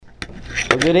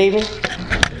Well, good evening.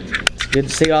 It's good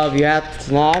to see all of you out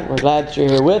tonight. We're glad that you're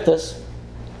here with us.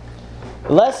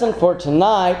 The lesson for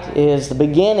tonight is the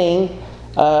beginning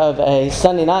of a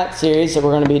Sunday night series that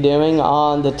we're going to be doing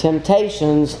on the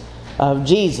temptations of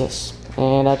Jesus.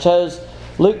 And I chose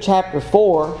Luke chapter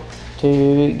 4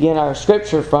 to get our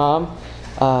scripture from,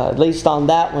 at least on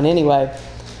that one anyway.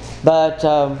 But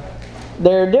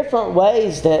there are different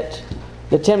ways that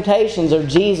the temptations of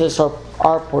Jesus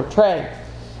are portrayed.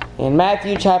 In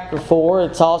Matthew chapter 4,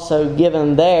 it's also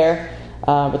given there,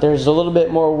 but there's a little bit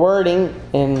more wording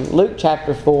in Luke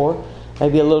chapter 4,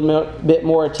 maybe a little bit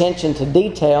more attention to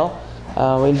detail.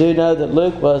 We do know that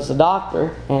Luke was a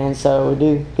doctor, and so we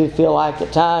do feel like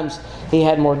at times he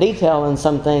had more detail in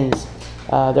some things.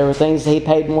 There were things that he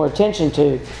paid more attention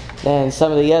to than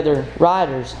some of the other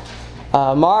writers.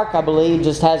 Mark, I believe,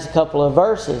 just has a couple of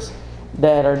verses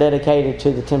that are dedicated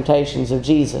to the temptations of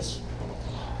Jesus.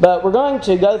 But we're going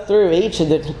to go through each of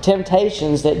the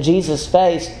temptations that Jesus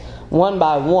faced one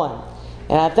by one.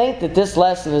 And I think that this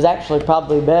lesson is actually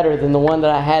probably better than the one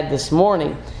that I had this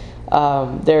morning.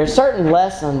 There are certain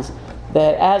lessons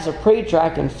that as a preacher I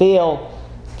can feel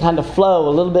kind of flow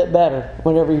a little bit better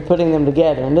whenever you're putting them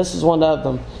together. And this is one of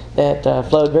them that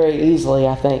flowed very easily,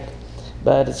 I think.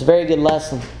 But it's a very good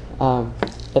lesson,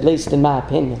 at least in my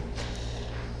opinion.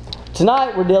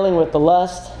 Tonight we're dealing with the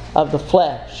lust of the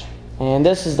flesh. And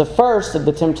this is the first of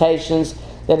the temptations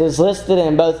that is listed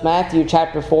in both Matthew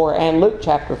chapter 4 and Luke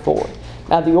chapter 4.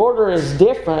 Now the order is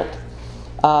different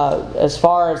as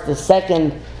far as the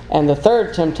second and the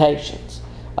third temptations.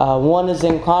 One is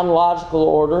in chronological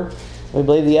order. We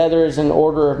believe the other is in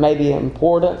order of maybe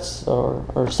importance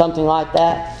or something like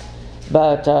that.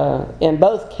 But in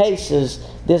both cases,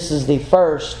 this is the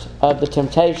first of the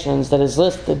temptations that is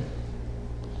listed.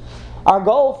 Our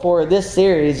goal for this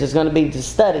series is going to be to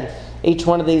study each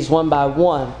one of these one by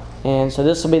one. And so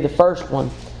this will be the first one.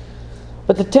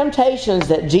 But the temptations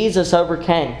that Jesus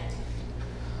overcame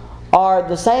are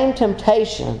the same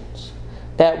temptations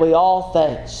that we all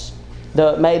face,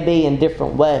 though it may be in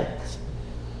different ways.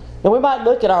 And we might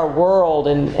look at our world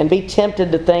and be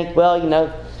tempted to think, well,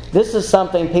 this is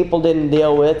something people didn't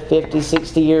deal with 50,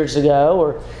 60 years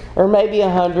ago, or maybe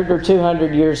 100 or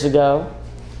 200 years ago.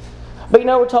 But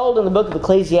we're told in the book of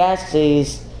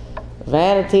Ecclesiastes,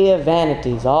 vanity of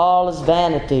vanities, all is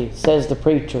vanity, says the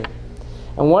preacher.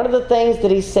 And one of the things that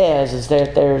he says is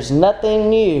that there's nothing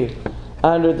new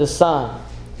under the sun.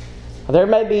 There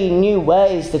may be new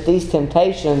ways that these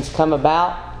temptations come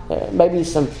about. There may be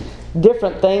some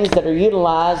different things that are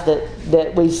utilized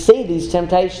that we see these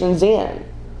temptations in.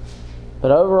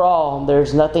 But overall,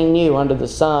 there's nothing new under the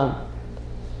sun.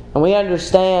 And we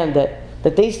understand that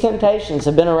these temptations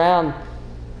have been around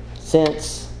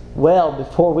since well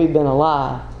before we've been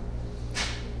alive.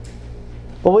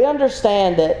 But we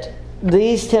understand that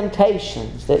these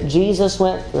temptations that Jesus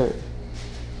went through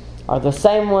are the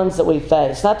same ones that we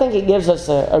face. And I think it gives us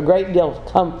a great deal of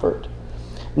comfort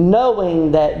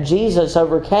knowing that Jesus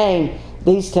overcame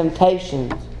these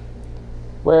temptations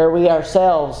where we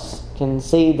ourselves can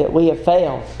see that we have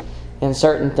failed in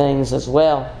certain things as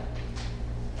well.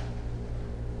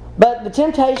 But the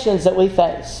temptations that we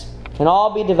face can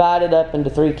all be divided up into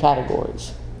three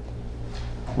categories.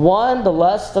 1, the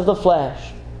lust of the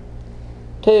flesh.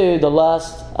 2, the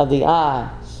lust of the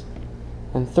eyes.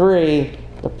 And 3,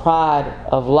 the pride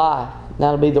of life.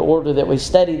 That'll be the order that we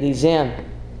study these in.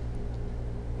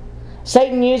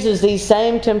 Satan uses these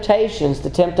same temptations to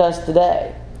tempt us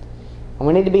today. And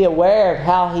we need to be aware of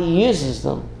how he uses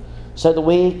them so that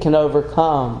we can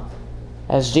overcome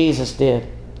as Jesus did.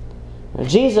 Now,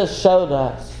 Jesus showed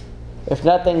us, if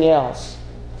nothing else,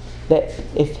 that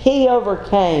if he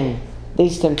overcame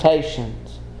these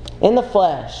temptations in the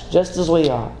flesh, just as we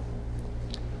are,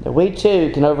 that we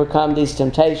too can overcome these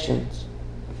temptations.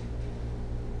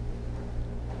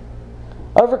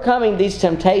 Overcoming these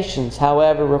temptations,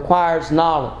 however, requires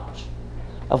knowledge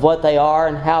of what they are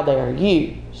and how they are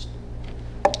used.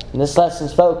 And this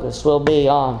lesson's focus will be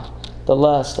on the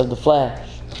lust of the flesh.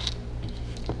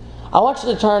 I want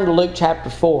you to turn to Luke chapter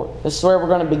 4. This is where we're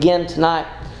going to begin tonight.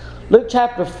 Luke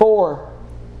chapter 4,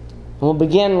 and we'll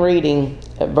begin reading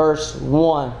at verse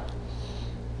 1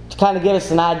 to kind of give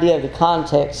us an idea of the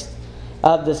context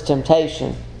of this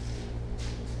temptation.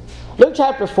 Luke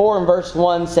chapter 4 and verse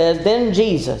 1 says, "Then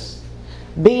Jesus,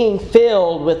 being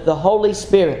filled with the Holy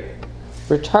Spirit,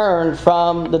 returned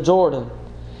from the Jordan,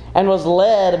 and was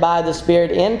led by the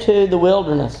Spirit into the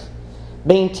wilderness,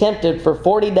 being tempted for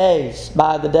 40 days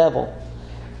by the devil.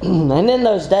 And in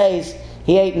those days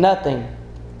he ate nothing,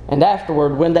 and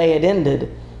afterward, when they had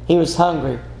ended, he was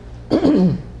hungry."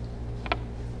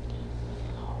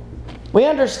 We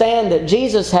understand that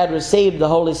Jesus had received the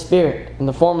Holy Spirit in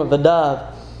the form of a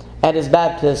dove at His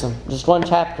baptism, just one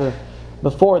chapter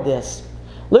before this.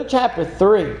 Luke chapter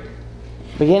 3,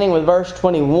 beginning with verse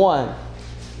 21,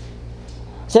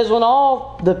 says, "When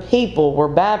all the people were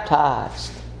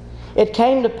baptized, it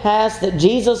came to pass that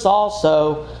Jesus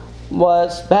also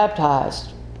was baptized.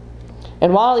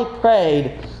 And while He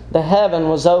prayed, the heaven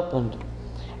was opened,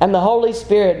 and the Holy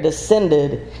Spirit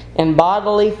descended in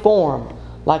bodily form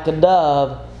like a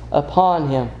dove upon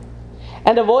Him.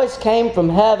 And a voice came from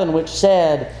heaven which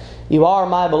said, 'You are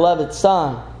my beloved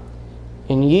Son,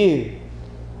 in you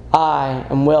I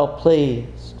am well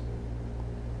pleased.'"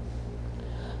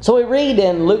 So we read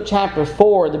in Luke chapter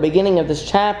 4, the beginning of this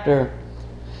chapter,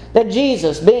 that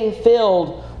Jesus, being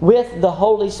filled with the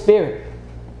Holy Spirit,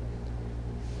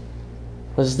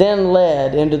 was then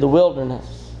led into the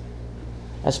wilderness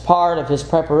as part of His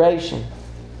preparation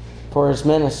for His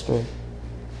ministry.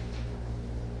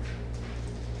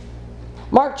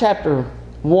 Mark chapter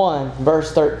 1,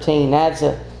 verse 13 adds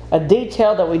a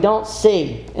detail that we don't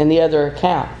see in the other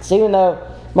accounts. Even though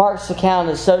Mark's account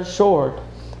is so short,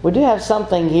 we do have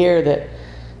something here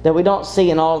that we don't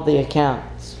see in all of the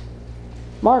accounts.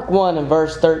 Mark 1 and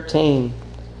verse 13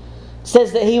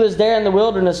 says that He was there in the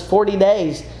wilderness 40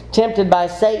 days, tempted by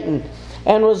Satan,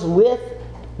 and was with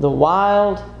the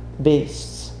wild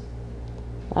beasts.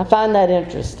 I find that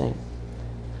interesting.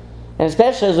 And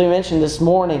especially as we mentioned this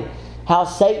morning, how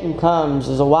Satan comes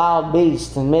as a wild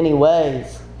beast in many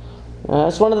ways.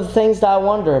 That's one of the things that I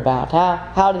wonder about.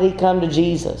 How did he come to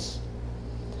Jesus?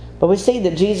 But we see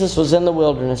that Jesus was in the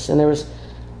wilderness and there was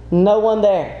no one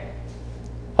there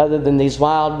other than these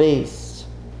wild beasts.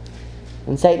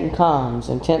 And Satan comes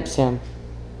and tempts Him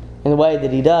in the way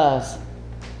that he does.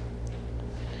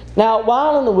 Now,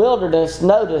 while in the wilderness,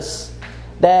 notice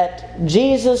that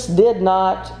Jesus did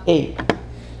not eat.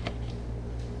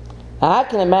 Now, I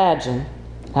can imagine,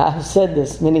 I've said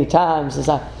this many times as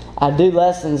I do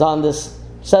lessons on this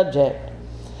subject,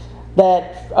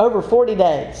 that over 40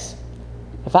 days,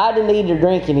 if I didn't eat or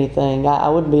drink anything, I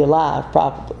wouldn't be alive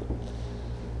probably.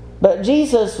 But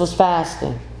Jesus was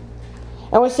fasting.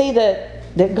 And we see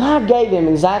that God gave Him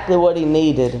exactly what He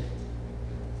needed.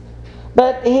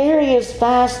 But here He is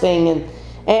fasting,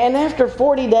 and after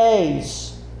 40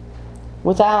 days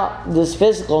without this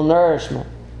physical nourishment,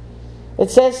 it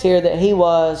says here that He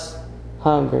was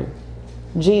hungry.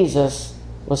 Jesus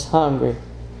was hungry.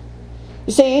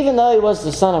 You see, even though He was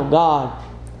the Son of God,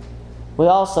 we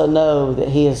also know that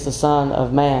He is the Son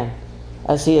of Man,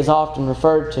 as He is often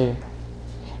referred to.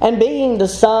 And being the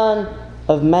Son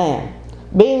of Man,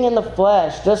 being in the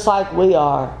flesh just like we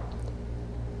are,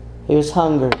 He was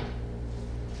hungry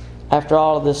after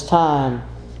all of this time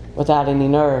without any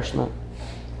nourishment.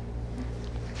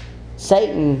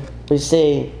 Satan, we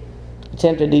see,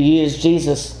 attempted to use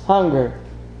Jesus' hunger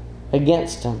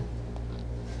against Him.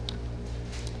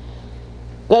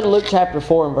 Go to Luke chapter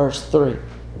 4 and verse 3.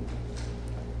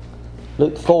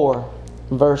 Luke 4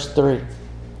 and verse 3.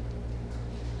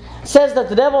 It says that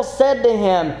the devil said to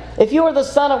Him, "If you are the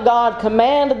Son of God,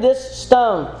 command this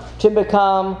stone to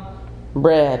become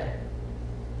bread."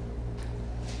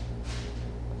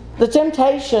 The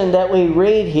temptation that we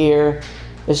read here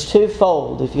is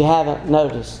twofold, if you haven't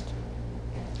noticed.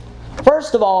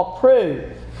 First of all, prove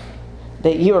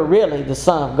that you are really the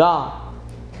Son of God.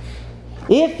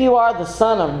 If you are the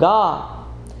Son of God,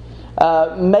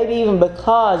 maybe even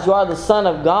because you are the Son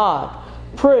of God,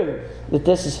 prove that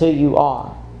this is who you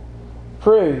are.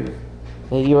 Prove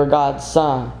that you are God's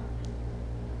Son.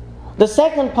 The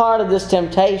second part of this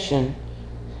temptation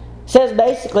says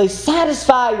basically,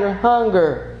 satisfy your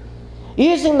hunger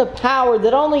using the power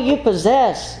that only you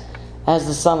possess as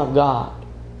the Son of God.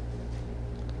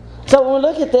 So when we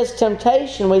look at this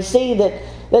temptation, we see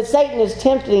that Satan is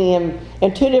tempting Him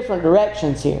in two different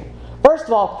directions here. First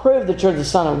of all, prove that you're the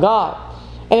Son of God.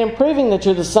 And in proving that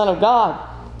you're the Son of God,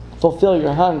 fulfill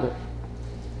your hunger.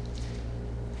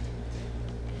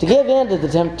 To give in to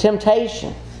the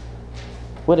temptation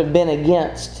would have been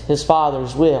against His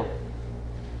Father's will.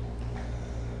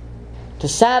 To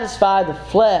satisfy the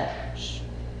flesh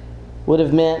would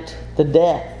have meant the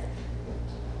death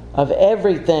of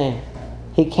everything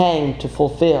He came to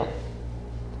fulfill,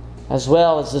 as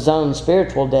well as His own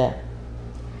spiritual death,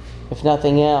 if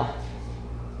nothing else.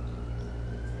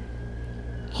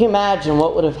 Can you imagine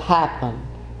what would have happened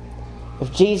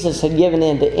if Jesus had given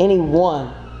in to any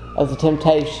one of the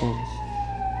temptations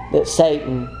that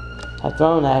Satan had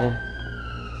thrown at Him?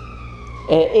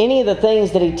 Any of the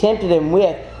things that he tempted Him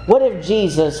with, what if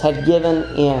Jesus had given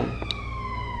in?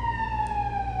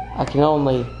 I can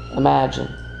only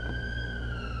imagine.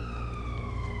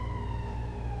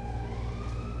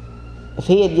 if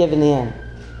He had given in,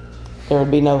 there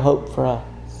would be no hope for us.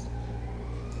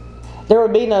 There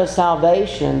would be no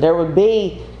salvation. There would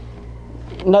be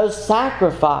no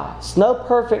sacrifice, no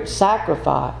perfect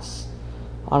sacrifice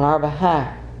on our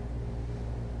behalf.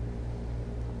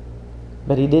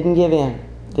 But He didn't give in,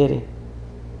 did He?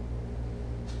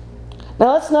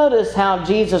 Now let's notice how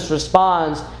Jesus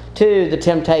responds to the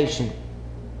temptation.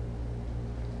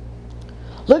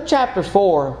 Luke chapter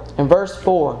 4 and verse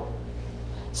 4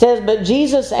 says, "But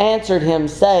Jesus answered him,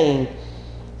 saying,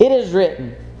 It is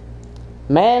written,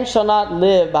 Man shall not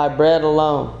live by bread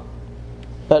alone,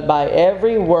 but by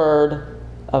every word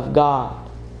of God."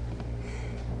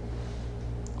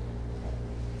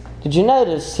 Did you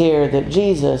notice here that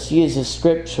Jesus uses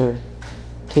Scripture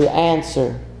to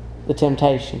answer the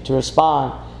temptation, to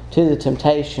respond to the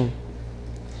temptation?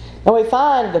 Now we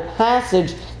find the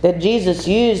passage that Jesus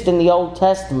used in the Old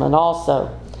Testament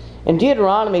also. In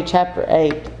Deuteronomy chapter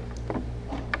 8,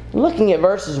 looking at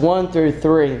verses 1 through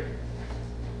 3.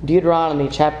 Deuteronomy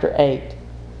chapter 8,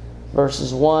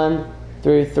 verses 1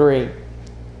 through 3. It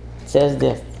says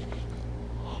this,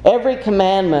 "Every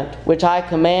commandment which I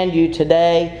command you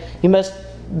today, you must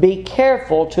be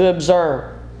careful to observe,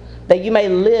 that you may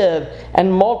live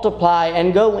and multiply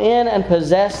and go in and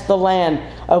possess the land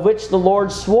of which the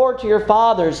Lord swore to your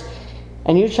fathers.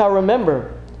 And you shall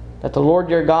remember that the Lord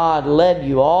your God led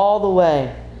you all the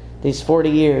way these 40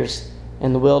 years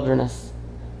in the wilderness,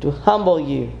 to humble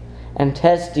you and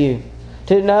test you,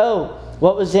 to know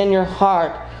what was in your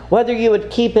heart, whether you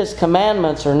would keep His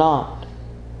commandments or not.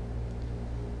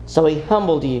 So He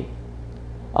humbled you,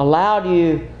 allowed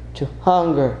you to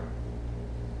hunger,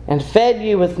 and fed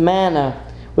you with manna,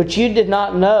 which you did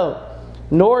not know,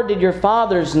 nor did your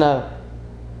fathers know,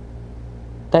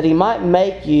 that He might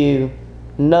make you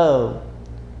know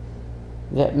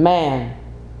that man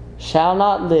shall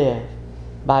not live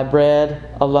by bread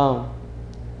alone,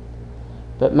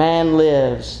 but man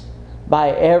lives by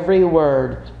every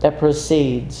word that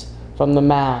proceeds from the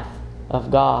mouth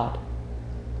of God."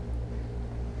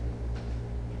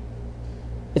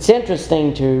 It's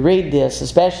interesting to read this,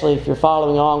 especially if you're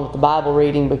following along with the Bible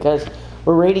reading, because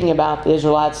we're reading about the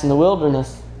Israelites in the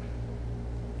wilderness.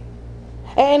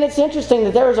 And it's interesting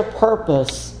that there was a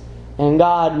purpose in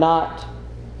God not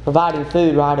providing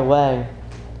food right away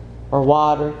or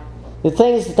water. The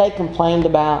things that they complained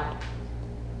about,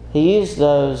 He used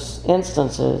those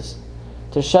instances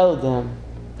to show them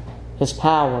His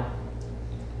power,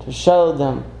 to show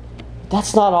them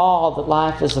that's not all that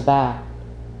life is about.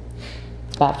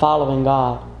 It's about following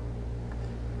God.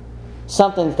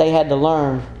 Something that they had to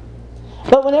learn.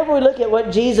 But whenever we look at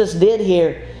what Jesus did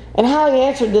here and how He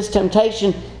answered this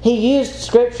temptation, He used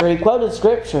Scripture. He quoted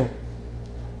Scripture.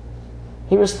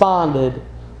 He responded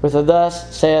with a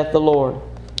 "Thus saith the Lord."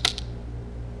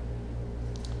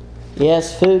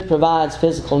 Yes, food provides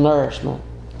physical nourishment,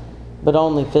 but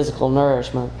only physical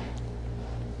nourishment.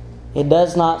 It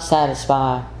does not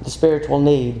satisfy the spiritual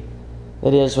need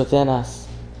that is within us.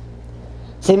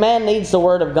 See, man needs the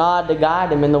Word of God to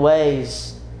guide him in the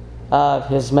ways of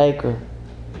his Maker.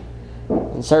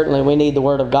 And certainly we need the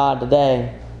Word of God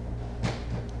today.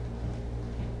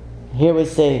 Here we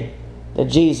see that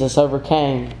Jesus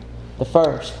overcame the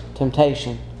first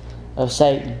temptation of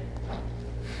Satan.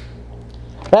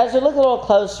 But as we look a little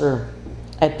closer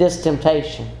at this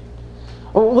temptation,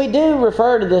 we do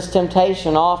refer to this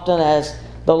temptation often as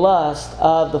the lust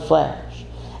of the flesh.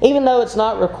 Even though it's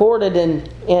not recorded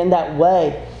in that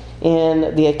way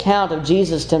in the account of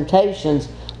Jesus' temptations,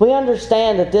 we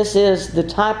understand that this is the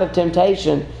type of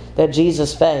temptation that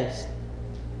Jesus faced.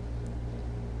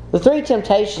 The three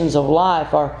temptations of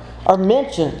life are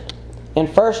mentioned in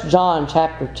 1 John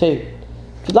chapter 2.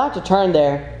 If you'd like to turn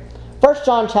there, 1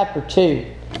 John chapter 2.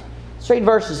 Let's read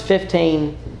verses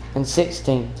 15 and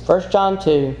 16. 1 John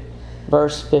 2,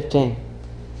 verse 15.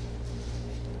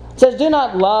 It says, "Do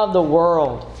not love the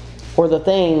world or the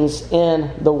things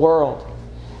in the world.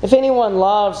 If anyone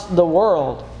loves the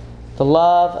world, the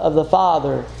love of the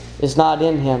Father is not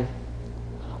in him.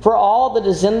 For all that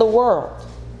is in the world,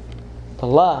 the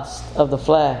lust of the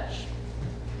flesh,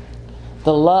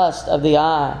 the lust of the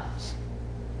eyes,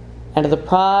 and the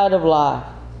pride of life,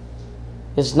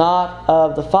 is not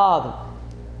of the Father,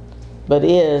 but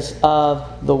is of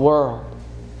the world."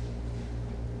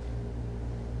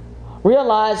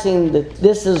 Realizing that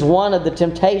this is one of the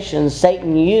temptations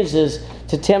Satan uses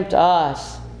to tempt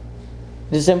us,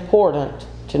 it is important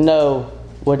to know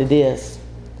what it is.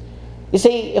 You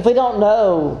see, if we don't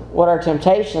know what our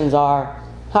temptations are,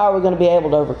 how are we going to be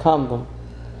able to overcome them?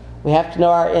 We have to know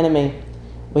our enemy.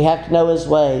 We have to know his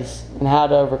ways and how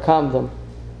to overcome them.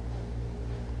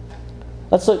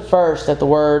 Let's look first at the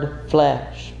word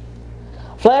flesh.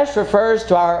 Flesh refers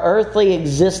to our earthly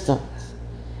existence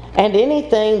and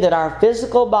anything that our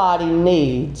physical body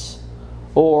needs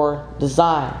or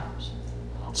desires.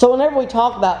 So whenever we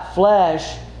talk about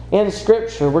flesh in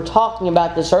Scripture, we're talking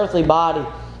about this earthly body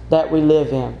that we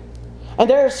live in. And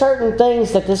there are certain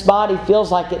things that this body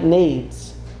feels like it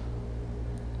needs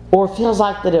or feels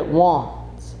like that it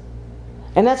wants.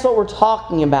 And that's what we're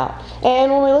talking about.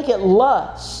 And when we look at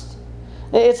lust,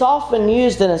 it's often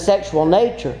used in a sexual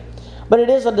nature, but it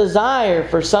is a desire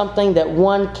for something that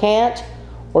one can't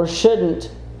or shouldn't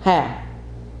have.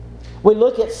 We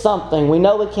look at something, we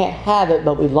know we can't have it,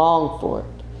 but we long for it.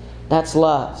 That's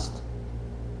lust.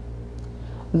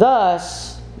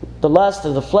 Thus, the lust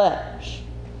of the flesh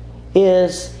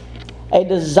is a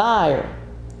desire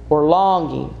or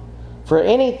longing for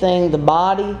anything the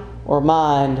body or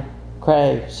mind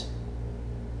craves.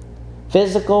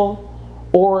 Physical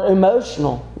or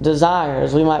emotional desire,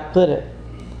 as we might put it.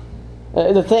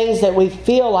 The things that we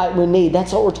feel like we need,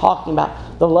 that's what we're talking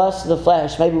about. The lust of the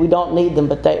flesh. Maybe we don't need them,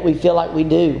 but we feel like we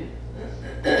do.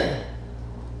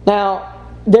 Now,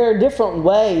 there are different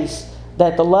ways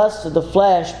that the lust of the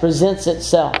flesh presents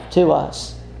itself to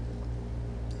us.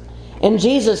 In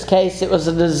Jesus' case, it was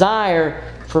a desire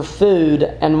for food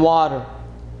and water.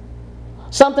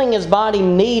 Something his body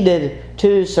needed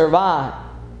to survive,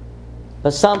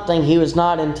 but something he was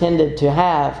not intended to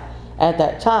have at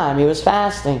that time. He was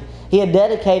fasting. He had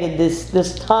dedicated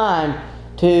this time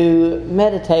to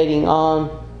meditating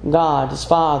on God, His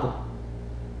Father,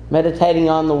 meditating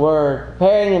on the Word,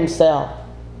 preparing himself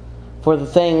for the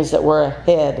things that were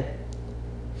ahead.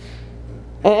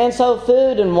 And so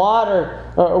food and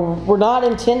water were not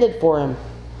intended for him,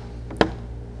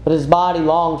 but his body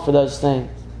longed for those things.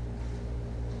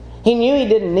 He knew he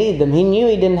didn't need them. He knew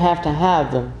he didn't have to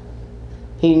have them.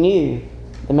 He knew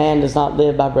the man does not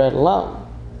live by bread alone.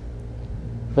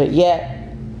 But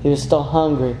yet, he was still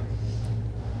hungry.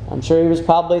 I'm sure he was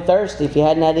probably thirsty if he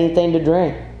hadn't had anything to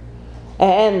drink.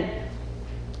 And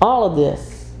all of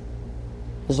this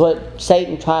is what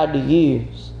Satan tried to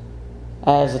use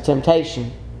as a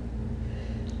temptation.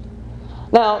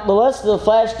 Now, the lust of the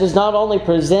flesh does not only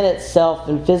present itself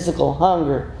in physical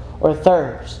hunger or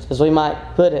thirst, as we might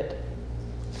put it,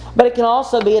 but it can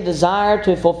also be a desire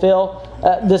to fulfill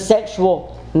the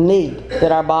sexual need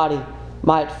that our body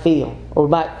might feel, or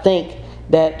might think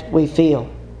that we feel.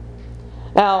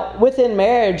 Now, within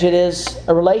marriage, it is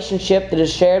a relationship that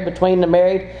is shared between the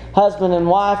married husband and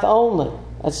wife only.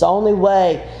 That's the only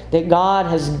way that God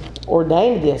has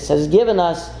ordained this, has given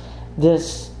us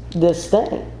this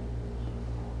thing.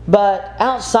 But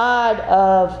outside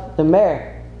of the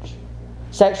marriage,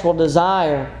 sexual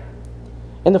desire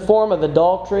in the form of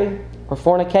adultery or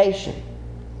fornication,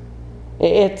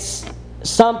 it's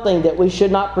something that we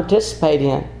should not participate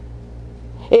in.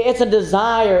 It's a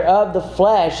desire of the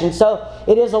flesh, and so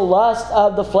it is a lust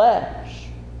of the flesh.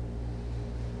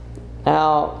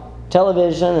 Now,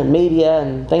 television and media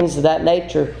and things of that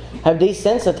nature have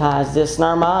desensitized this in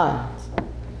our minds.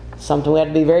 Something we have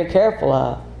to be very careful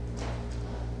of.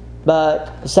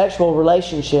 But a sexual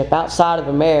relationship outside of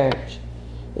a marriage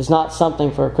is not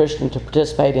something for a Christian to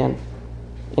participate in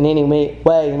any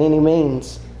way, in any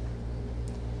means.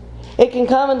 It can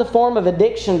come in the form of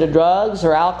addiction to drugs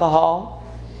or alcohol.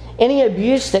 Any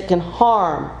abuse that can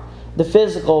harm the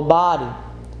physical body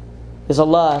is a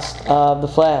lust of the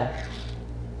flesh.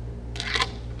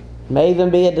 It may even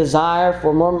be a desire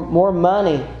for more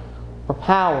money or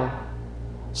power.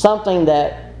 Something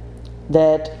that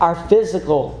our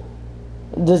physical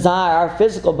desire, our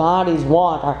physical bodies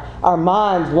want, our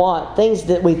minds want, things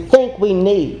that we think we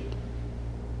need.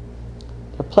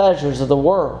 The pleasures of the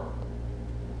world.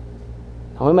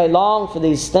 And we may long for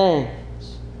these things,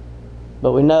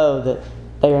 but we know that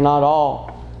they are not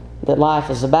all that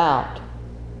life is about.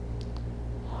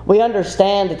 We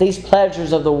understand that these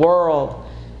pleasures of the world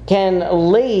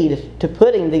can lead to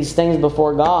putting these things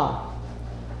before God.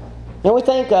 And we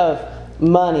think of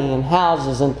money and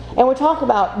houses, and we talk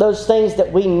about those things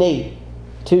that we need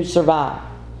to survive.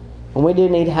 And we do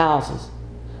need houses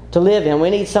to live in. We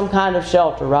need some kind of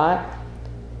shelter, right?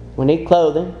 We need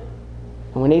clothing,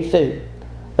 and we need food.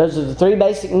 Those are the three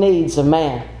basic needs of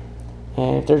man.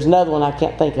 And if there's another one, I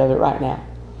can't think of it right now.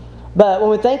 But when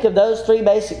we think of those three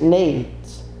basic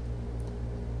needs,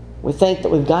 we think that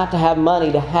we've got to have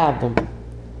money to have them.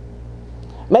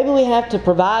 Maybe we have to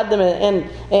provide them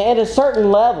at a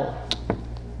certain level.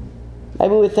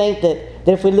 Maybe we think that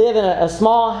if we live in a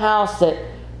small house that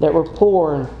we're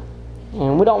poor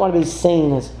and we don't want to be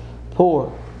seen as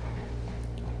poor.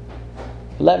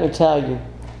 But let me tell you,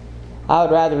 I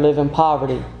would rather live in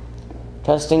poverty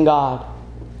trusting God,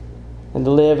 and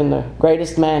to live in the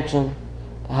greatest mansion,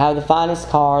 to have the finest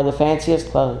car, the fanciest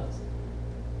clothes.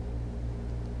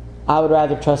 I would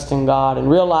rather trust in God and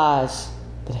realize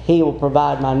that He will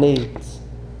provide my needs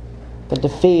than to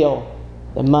feel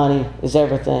that money is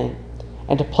everything,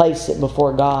 and to place it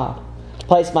before God, to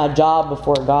place my job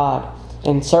before God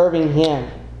and serving Him.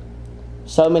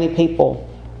 So many people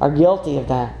are guilty of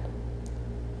that.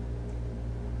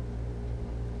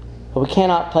 But we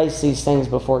cannot place these things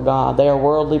before God. They are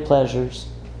worldly pleasures.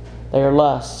 They are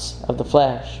lusts of the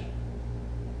flesh.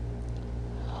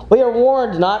 We are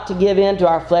warned not to give in to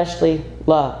our fleshly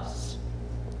lusts.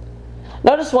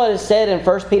 Notice what is said in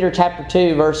 1 Peter chapter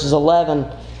 2, verses 11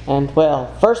 and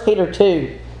 12. 1 Peter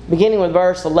 2, beginning with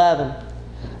verse 11.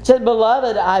 It says,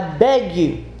 "Beloved, I beg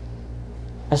you,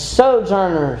 as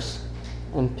sojourners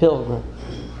and pilgrims,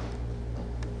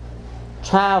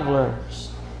 travelers,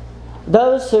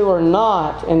 those who are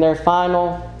not in their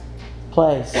final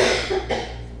place."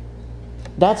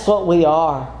 That's what we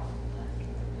are.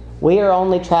 We are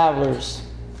only travelers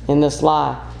in this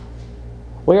life.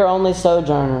 We are only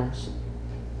sojourners.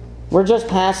 We're just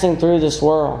passing through this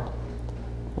world.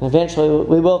 And eventually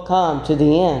we will come to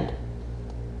the end.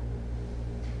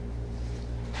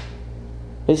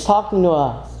 He's talking to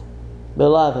us.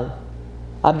 "Beloved,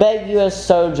 I beg you as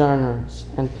sojourners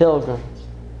and pilgrims,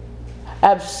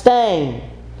 abstain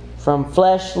from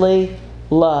fleshly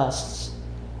lusts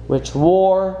which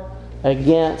war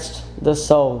against the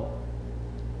soul,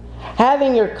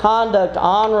 having your conduct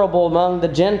honorable among the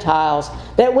Gentiles,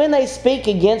 that when they speak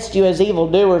against you as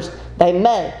evildoers, they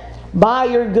may, by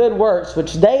your good works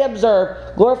which they observe,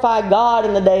 glorify God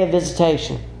in the day of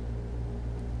visitation."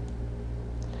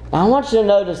 Now I want you to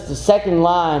notice the second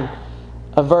line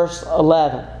of verse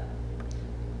 11.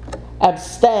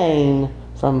 "Abstain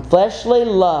from fleshly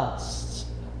lusts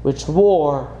which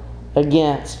war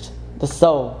against the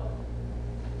soul."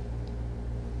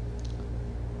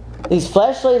 These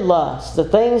fleshly lusts, the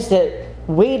things that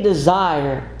we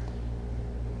desire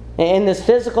in this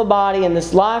physical body, in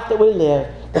this life that we live,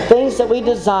 the things that we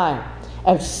desire,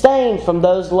 abstain from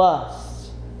those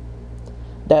lusts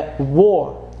that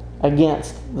war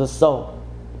against the soul.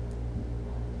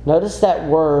 Notice that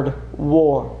word,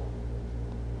 war.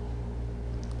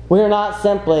 We are not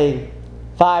simply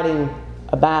fighting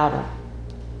a battle.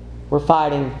 We're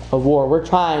fighting a war. We're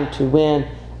trying to win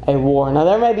a war. Now,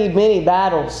 there may be many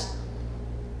battles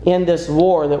in this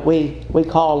war that we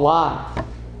call life.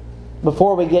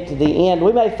 Before we get to the end,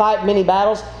 we may fight many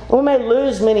battles, and we may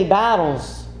lose many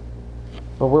battles,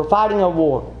 but we're fighting a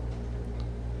war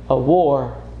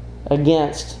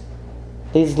against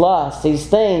these lusts, these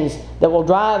things that will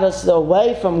drive us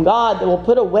away from God, that will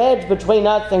put a wedge between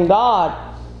us and God.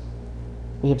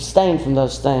 We abstain from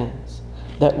those things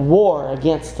that war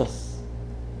against us.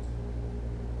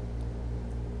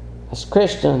 As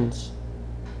Christians,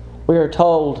 we are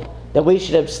told that we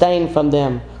should abstain from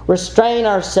them, restrain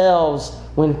ourselves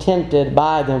when tempted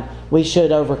by them. We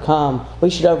should overcome. We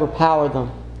should overpower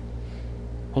them.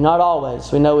 And not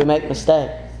always. We know we make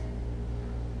mistakes.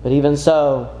 But even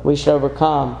so, we should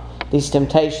overcome these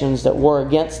temptations that war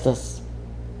against us.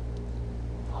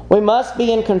 We must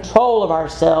be in control of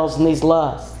ourselves in these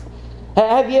lusts.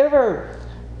 Have you ever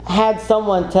had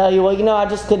someone tell you, "Well, I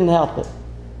just couldn't help it"?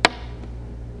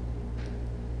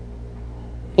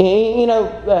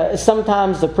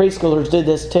 Sometimes the preschoolers do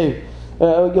this too.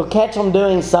 You'll catch them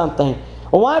doing something.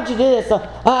 "Well, why'd you do this?"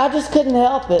 "I just couldn't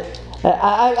help it.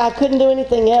 I couldn't do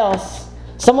anything else.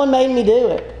 Someone made me do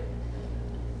it."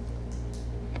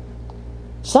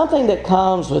 Something that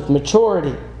comes with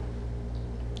maturity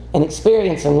and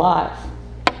experience in life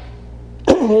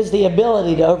is the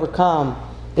ability to overcome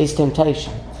these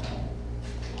temptations.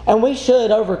 And we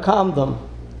should overcome them.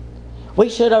 We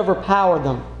should overpower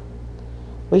them.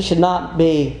 We should not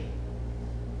be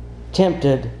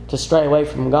tempted to stray away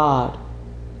from God.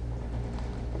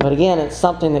 But again, it's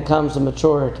something that comes to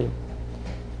maturity.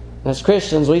 And as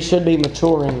Christians, we should be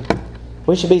maturing.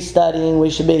 We should be studying. We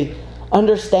should be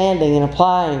understanding and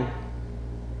applying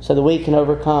so that we can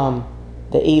overcome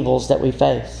the evils that we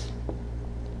face.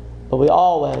 But we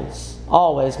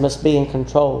always must be in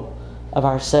control of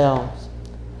ourselves.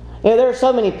 There are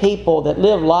so many people that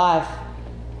live life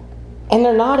and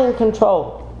they're not in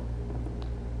control.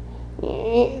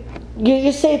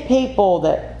 You see people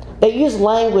that use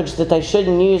language that they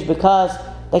shouldn't use because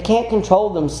they can't control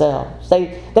themselves.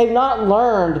 They've not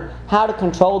learned how to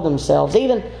control themselves.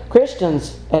 Even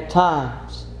Christians at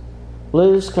times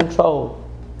lose control.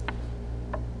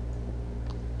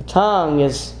 The tongue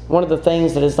is one of the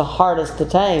things that is the hardest to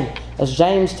tame, as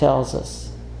James tells us.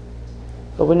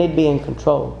 But we need to be in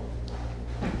control.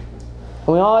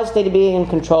 And we always need to be in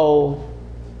control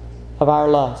of our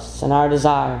lusts and our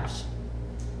desires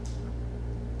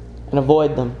and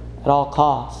avoid them at all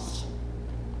costs.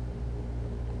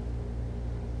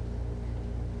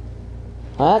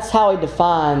 Now, that's how we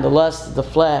define the lust of the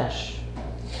flesh.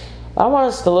 I want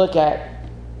us to look at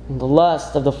the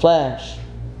lust of the flesh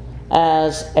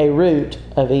as a root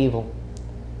of evil.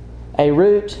 A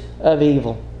root of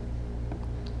evil.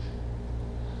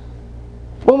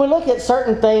 When we look at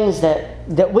certain things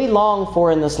that we long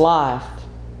for in this life,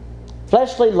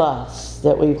 fleshly lusts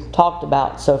that we've talked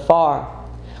about so far,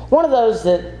 one of those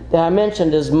that I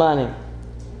mentioned is money.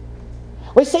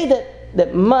 We see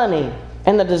that money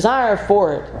and the desire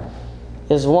for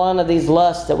it is one of these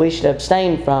lusts that we should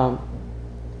abstain from.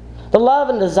 The love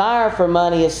and desire for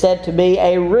money is said to be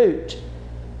a root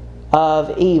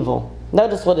of evil.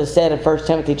 Notice what is said in 1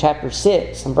 Timothy chapter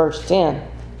 6 and verse 10.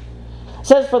 It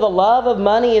says, "For the love of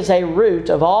money is a root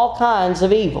of all kinds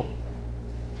of evil,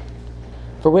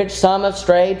 for which some have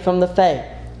strayed from the faith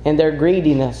in their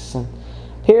greediness and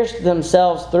pierced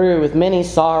themselves through with many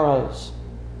sorrows."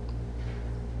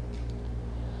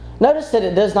 Notice that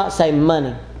it does not say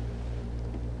money.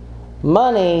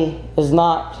 Money is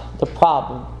not the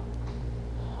problem.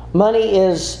 Money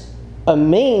is a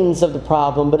means of the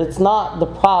problem, but it's not the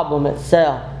problem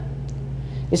itself.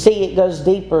 You see, it goes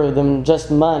deeper than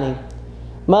just money.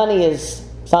 Money is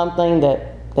something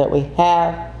that we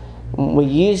have. We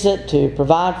use it to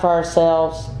provide for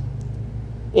ourselves.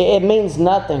 It means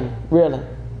nothing, really.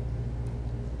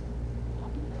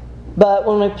 But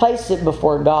when we place it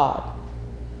before God,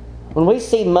 when we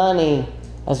see money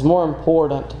as more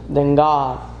important than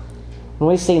God, when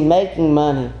we see making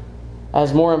money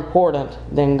as more important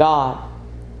than God,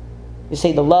 you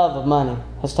see, the love of money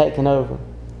has taken over.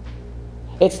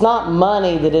 It's not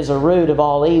money that is a root of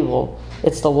all evil,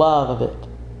 it's the love of it.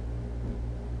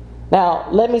 Now,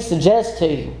 let me suggest to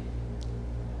you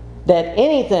that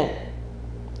anything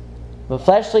of a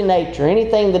fleshly nature,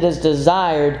 anything that is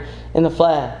desired in the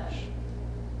flesh,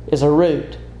 is a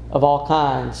root of all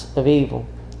kinds of evil.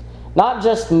 Not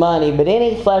just money, but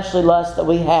any fleshly lust that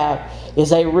we have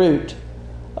is a root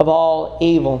of all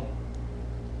evil.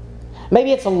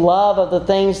 Maybe it's a love of the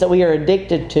things that we are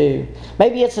addicted to.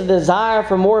 Maybe it's a desire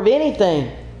for more of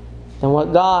anything than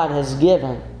what God has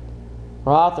given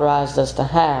or authorized us to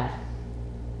have.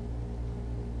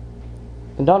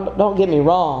 And don't get me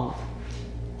wrong,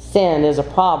 sin is a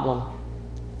problem.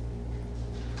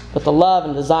 But the love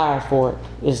and desire for it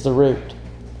is the root.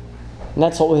 And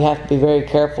that's what we have to be very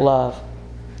careful of.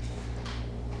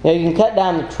 You can cut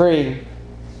down the tree,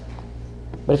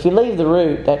 but if you leave the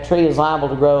root, that tree is liable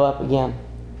to grow up again.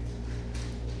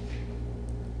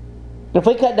 And if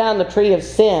we cut down the tree of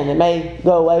sin, it may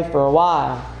go away for a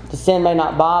while. The sin may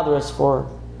not bother us for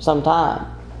some time.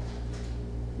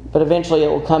 But eventually it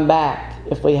will come back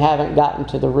if we haven't gotten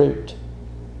to the root.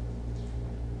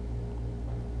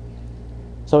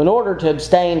 So in order to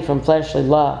abstain from fleshly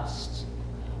lusts,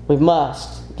 we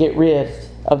must get rid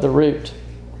of the root.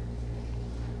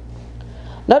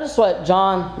 Notice what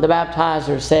John the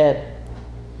Baptizer said.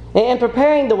 In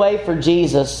preparing the way for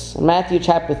Jesus, in Matthew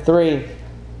chapter 3,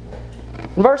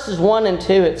 in verses 1 and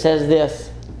 2 it says this,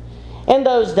 "In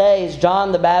those days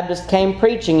John the Baptist came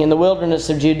preaching in the wilderness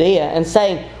of Judea and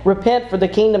saying, 'Repent, for the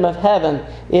kingdom of heaven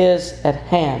is at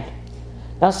hand.'"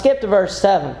 Now skip to verse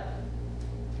 7.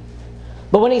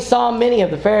 "But when he saw many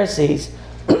of the Pharisees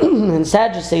and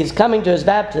Sadducees coming to his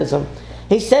baptism,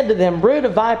 he said to them, 'Brood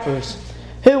of vipers,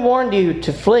 who warned you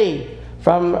to flee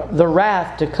from the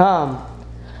wrath to come?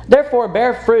 Therefore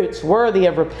bear fruits worthy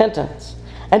of repentance.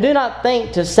 And do not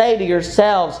think to say to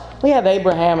yourselves, we have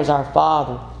Abraham as our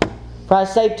father. For I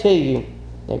say to you,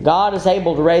 that God is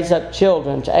able to raise up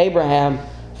children to Abraham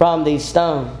from these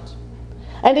stones.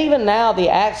 And even now the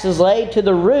axe is laid to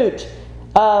the root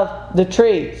of the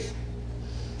trees.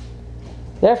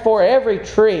 Therefore every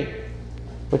tree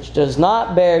which does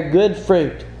not bear good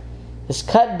fruit is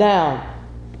cut down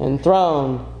and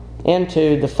thrown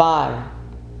into the fire.'"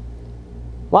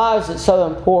 Why is it so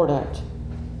important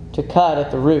to cut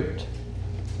at the root,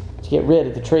 to get rid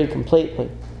of the tree completely?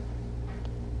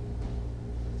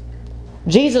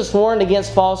 Jesus warned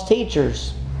against false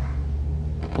teachers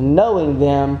and knowing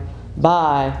them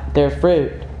by their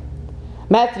fruit.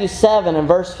 Matthew 7 and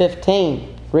verse 15,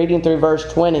 reading through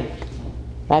verse 20.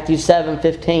 Matthew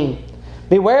 7:15.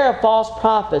 "Beware of false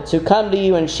prophets who come to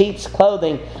you in sheep's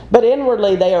clothing, but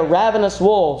inwardly they are ravenous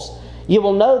wolves. You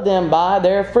will know them by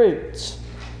their fruits.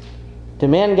 Do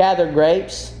men gather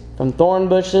grapes from thorn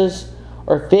bushes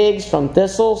or figs from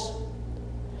thistles?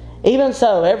 Even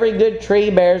so, every good tree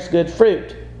bears good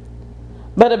fruit,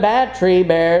 But a bad tree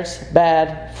bears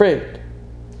bad fruit.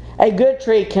 A good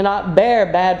tree cannot bear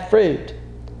bad fruit,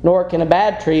 nor can a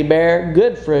bad tree bear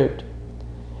good fruit.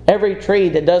 Every tree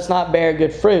that does not bear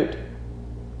good fruit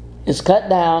is cut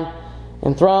down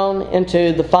and thrown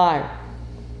into the fire.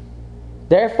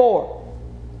 Therefore,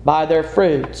 by their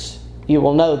fruits you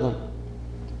will know them.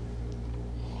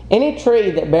 Any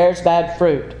tree that bears bad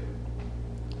fruit,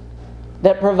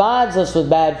 that provides us with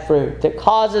bad fruit, that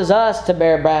causes us to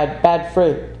bear bad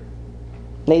fruit,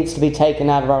 needs to be taken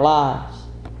out of our lives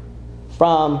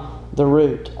from the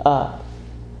root up.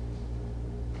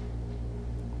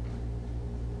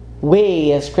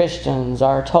 We as Christians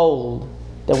are told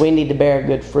that we need to bear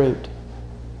good fruit.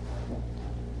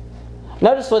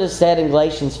 Notice what is said in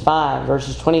Galatians 5,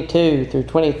 verses 22 through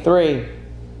 23.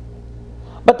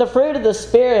 But the fruit of the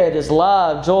Spirit is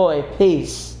love, joy,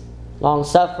 peace,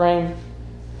 long-suffering,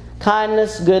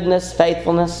 kindness, goodness,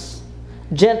 faithfulness,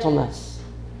 gentleness,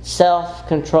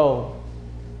 self-control.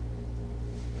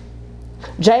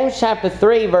 James chapter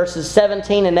 3, verses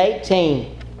 17 and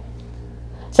 18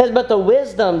 says, But the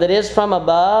wisdom that is from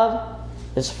above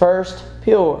is first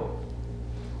pure,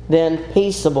 then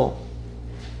peaceable,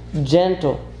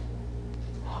 gentle,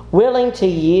 willing to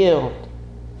yield,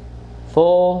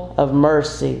 full of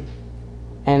mercy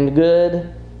and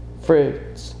good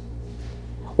fruits,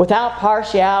 without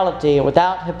partiality and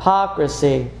without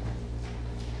hypocrisy.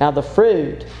 Now the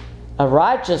fruit of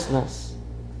righteousness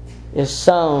is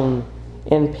sown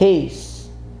in peace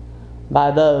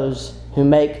by those who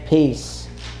make peace.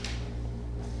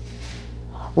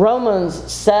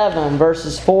 Romans 7,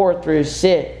 verses 4 through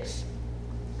 6.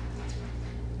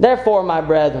 Therefore, my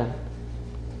brethren,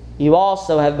 you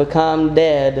also have become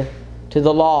dead to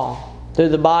the law through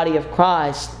the body of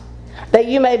Christ, that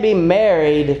you may be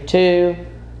married to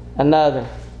another,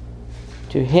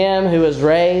 to Him who was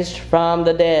raised from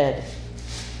the dead,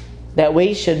 that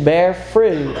we should bear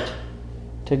fruit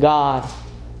to God.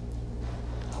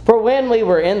 For when we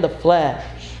were in the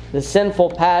flesh, the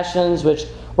sinful passions which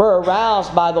were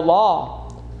aroused by the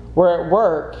law were at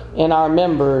work in our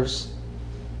members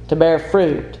to bear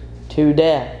fruit to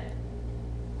death.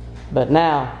 But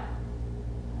now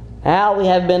we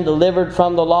have been delivered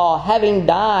from the law, having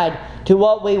died to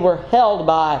what we were held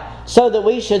by, so that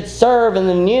we should serve in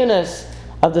the newness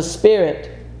of the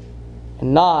Spirit,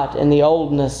 and not in the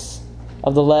oldness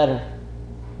of the letter.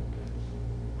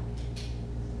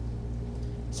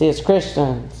 See, as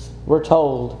Christians, we're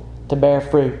told to bear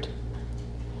fruit.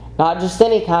 Not just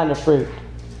any kind of fruit.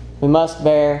 We must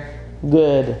bear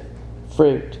good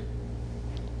fruit.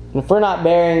 And if we're not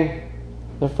bearing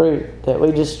the fruit that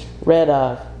we just read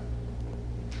of,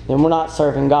 then we're not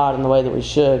serving God in the way that we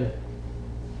should.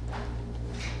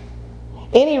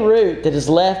 Any root that is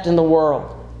left in the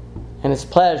world and its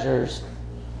pleasures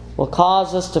will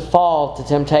cause us to fall to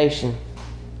temptation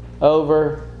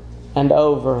over and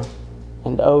over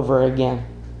and over again.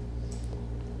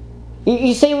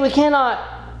 You see, we cannot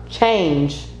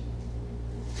change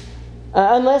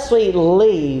unless we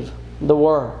leave the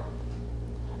world.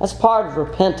 That's part of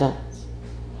repentance.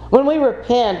 When we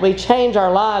repent, we change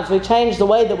our lives. We change the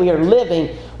way that we are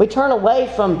living. We turn away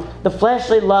from the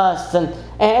fleshly lusts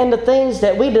and the things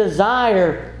that we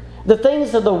desire, the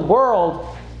things of the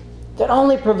world that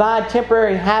only provide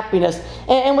temporary happiness.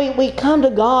 And we come to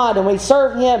God and we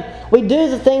serve Him. We do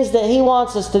the things that He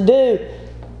wants us to do.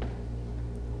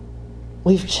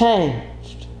 We've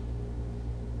changed.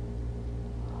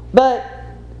 But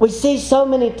we see so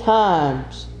many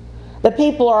times that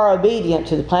people are obedient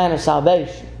to the plan of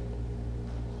salvation.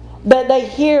 That they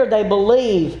hear, they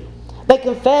believe, they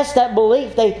confess that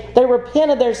belief, they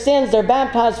repent of their sins, they're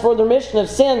baptized for the remission of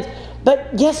sins.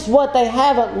 But guess what? They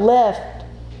haven't left,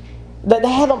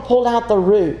 they haven't pulled out the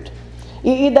root.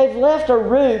 They've left a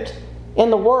root in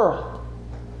the world.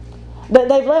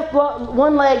 They've left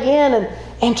one leg in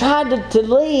and tried to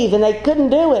leave, and they couldn't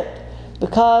do it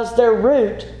because their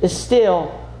root is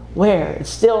still where? It's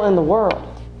still in the world.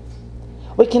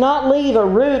 We cannot leave a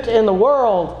root in the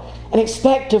world and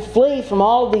expect to flee from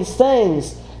all of these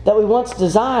things that we once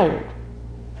desired.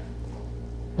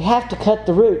 We have to cut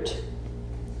the root.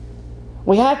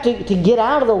 We have to get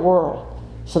out of the world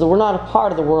so that we're not a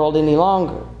part of the world any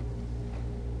longer.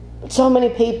 But so many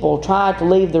people try to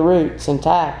leave the roots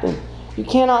intact. And you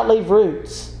cannot leave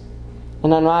roots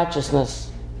in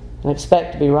unrighteousness and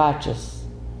expect to be righteous.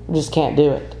 You just can't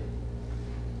do it.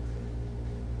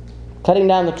 Cutting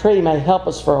down the tree may help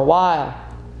us for a while.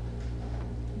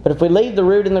 But if we leave the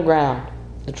root in the ground,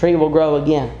 the tree will grow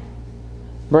again,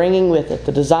 bringing with it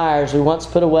the desires we once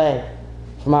put away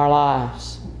from our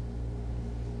lives.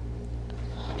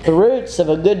 The roots of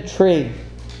a good tree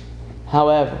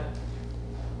however,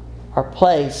 are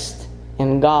placed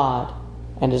in God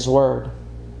and His Word.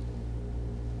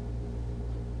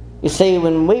 You see,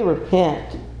 when we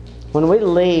repent, when we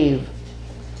leave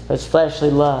those fleshly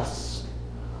lusts,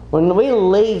 when we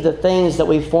leave the things that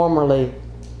we formerly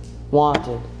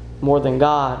wanted more than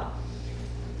God,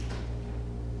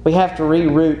 we have to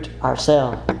reroot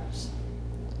ourselves.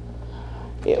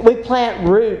 We plant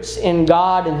roots in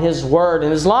God and His Word,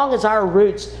 and as long as our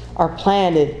roots are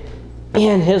planted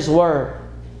in His Word,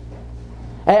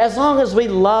 as long as we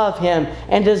love Him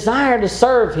and desire to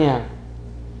serve Him,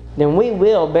 then we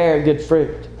will bear good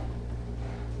fruit.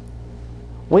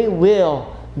 We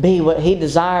will be what He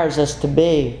desires us to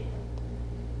be.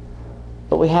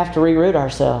 But we have to reroot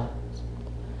ourselves.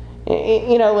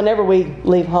 You know, whenever we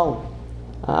leave home,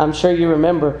 I'm sure you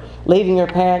remember leaving your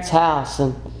parents' house.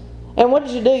 And what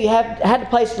did you do? You had to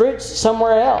place roots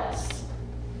somewhere else.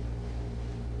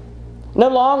 No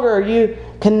longer are you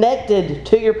connected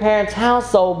to your parents'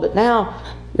 household, but now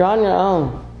you're on your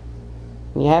own.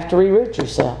 And you have to reroot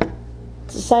yourself.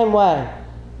 It's the same way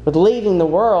with leaving the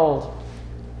world.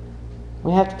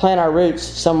 We have to plant our roots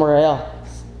somewhere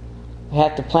else. We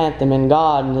have to plant them in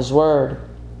God and His Word.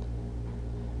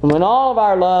 And when all of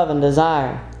our love and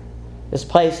desire is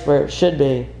placed where it should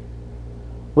be,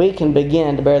 we can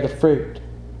begin to bear the fruit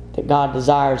that God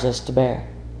desires us to bear.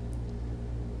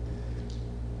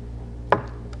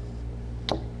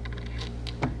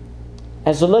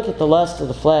 As we look at the lust of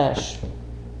the flesh,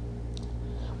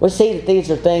 we see that these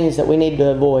are things that we need to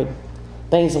avoid,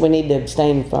 things that we need to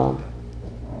abstain from.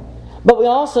 But we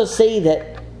also see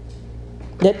that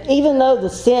even though the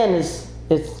sin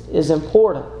is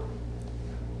important,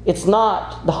 it's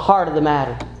not the heart of the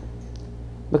matter,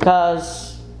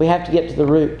 because we have to get to the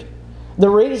root. The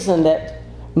reason that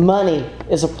money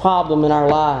is a problem in our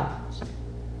lives,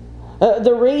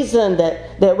 the reason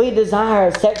that we desire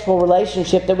a sexual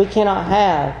relationship that we cannot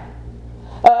have,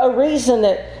 a reason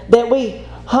that we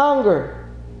hunger,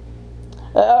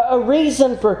 a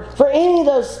reason for any of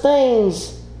those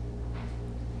things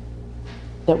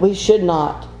that we should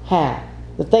not have,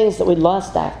 the things that we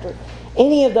lust after.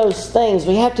 Any of those things,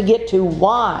 we have to get to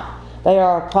why they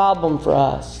are a problem for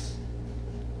us.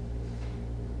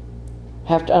 We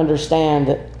have to understand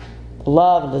that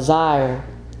love and desire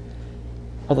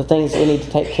are the things that we need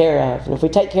to take care of. And if we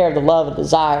take care of the love and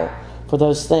desire for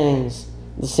those things,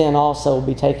 the sin also will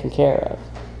be taken care of,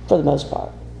 for the most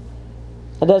part.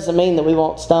 That doesn't mean that we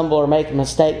won't stumble or make a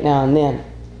mistake now and then.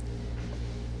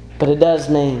 But it does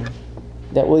mean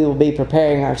that we will be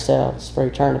preparing ourselves for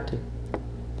eternity.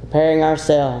 Preparing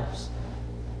ourselves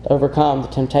to overcome the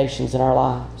temptations in our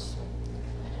lives.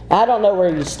 I don't know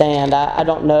where you stand. I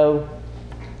don't know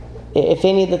if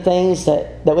any of the things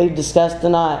that we've discussed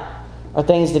tonight are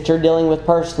things that you're dealing with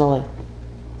personally.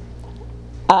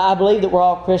 I believe that we're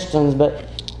all Christians, but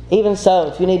even so,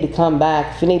 if you need to come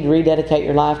back, if you need to rededicate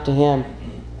your life to Him,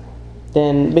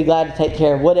 then be glad to take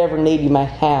care of whatever need you may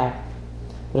have.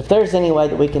 But if there's any way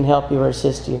that we can help you or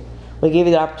assist you, we give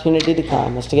you the opportunity to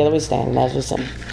come. As together we stand and as we sing.